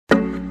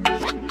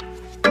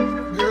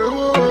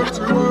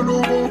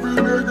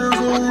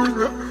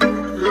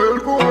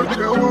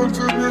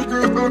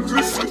I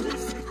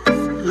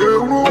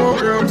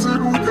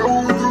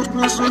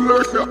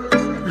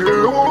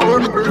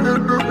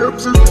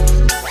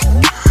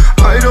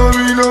don't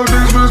mean no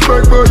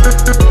disrespect, but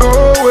no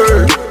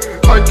way.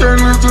 I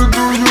can't listen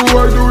to you,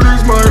 I do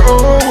this my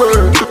own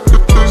way.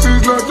 This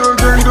is not a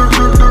game,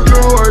 no,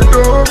 I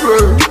don't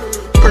play.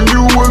 And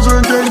you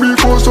wasn't game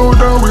before, so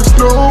now it's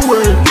no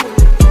way.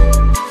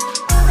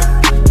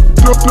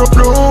 No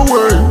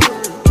way.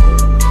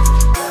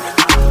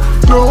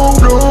 No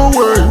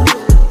way.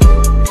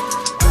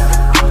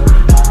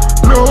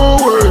 No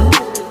way.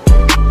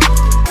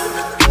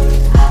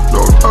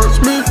 Don't ask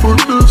me for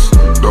this,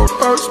 don't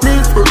ask me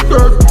for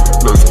that.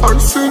 There's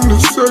ice in the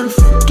safe,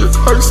 get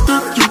iced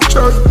if you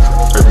chat.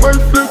 I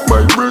might flip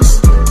my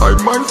wrist, I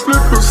might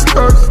flip a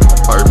stack.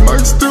 I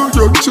might steal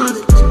your chick,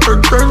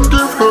 and then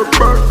give her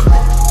back.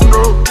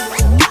 No,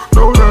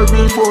 don't ask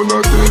me for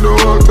nothing, no,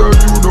 I'll tell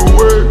you no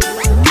way.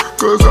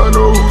 Cause I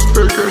know who's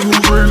fake and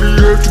who's really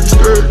here to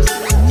stay.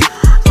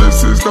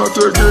 This is not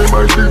a game,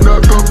 I did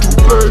not come to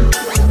play.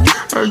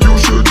 And you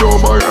should know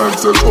my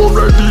answers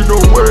already, no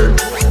way.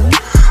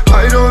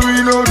 I don't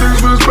mean no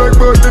disrespect,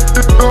 but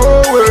no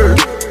way.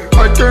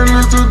 I can't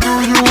listen to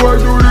you,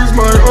 I do this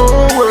my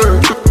own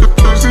way.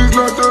 This is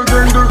not a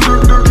game, no,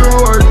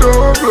 I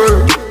don't play.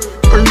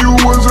 And you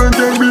wasn't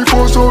game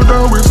before, so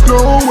now it's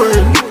no way.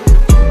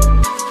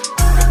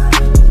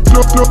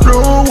 No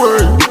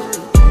way.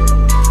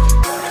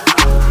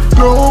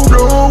 No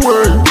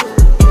way.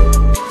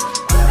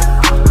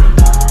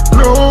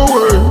 No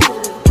way.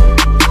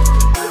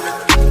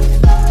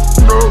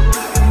 No,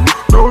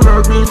 don't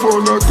ask me for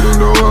nothing,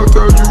 no, I'll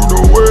tell you no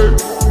way.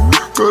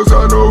 Cause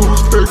I know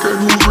who's fake and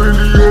who's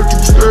really here to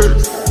stay.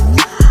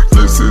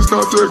 This is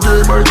not a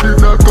game, I did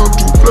not come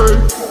to play.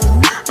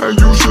 And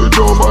you should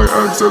know my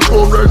answers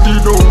already,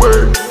 no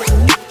way.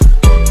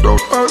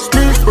 Don't ask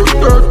me for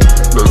that,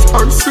 there's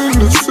ice in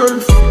the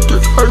safe.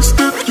 Get iced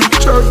if you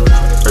chat.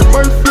 I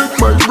might flip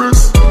my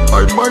wrist,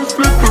 I might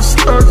flip a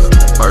stack.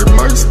 I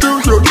might steal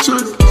your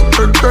chick,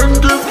 and then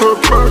give her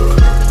back.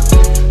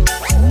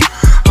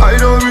 I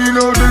don't mean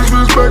no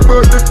disrespect,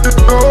 but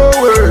no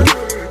way.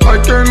 I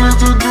can't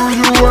listen to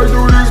you, I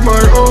do this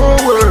my own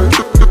way.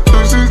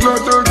 This is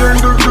not a game,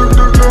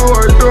 no,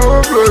 I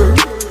don't play.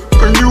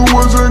 And you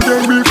wasn't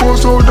game before,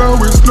 so now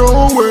it's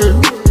no way.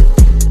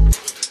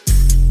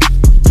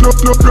 No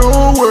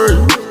way.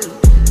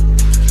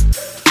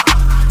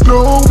 No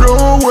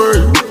way.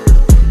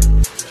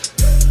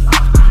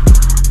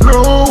 No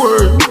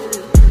way.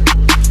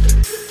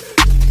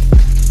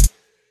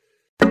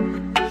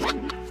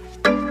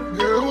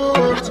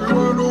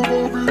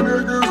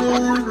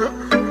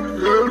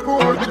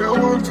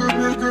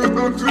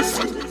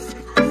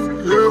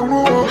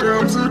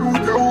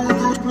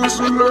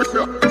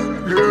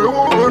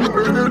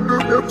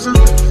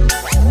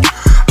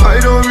 I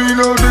don't mean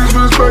no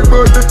disrespect,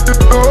 but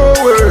no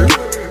way.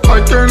 I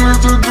can't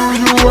listen to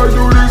you, I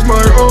do this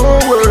my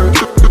own way.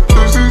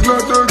 This is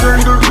not a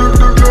game,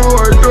 no,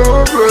 I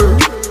don't play.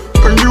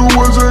 And you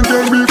wasn't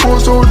game before,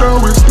 so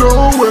now it's no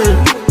way.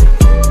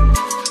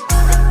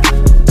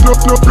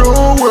 No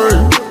way.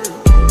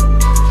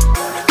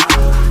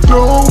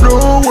 No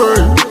way.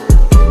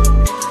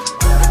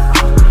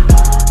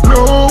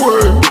 No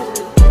way.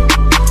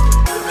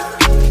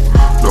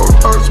 Don't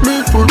ask me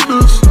for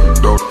this,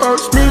 don't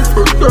ask me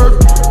for that.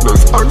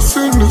 There's ice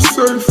in the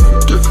safe,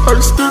 get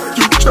iced if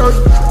you chat.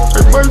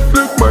 I might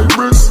flip my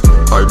wrist,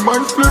 I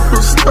might flip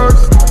a stack.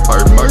 I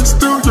might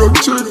steal your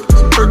chick,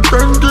 and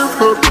then give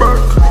her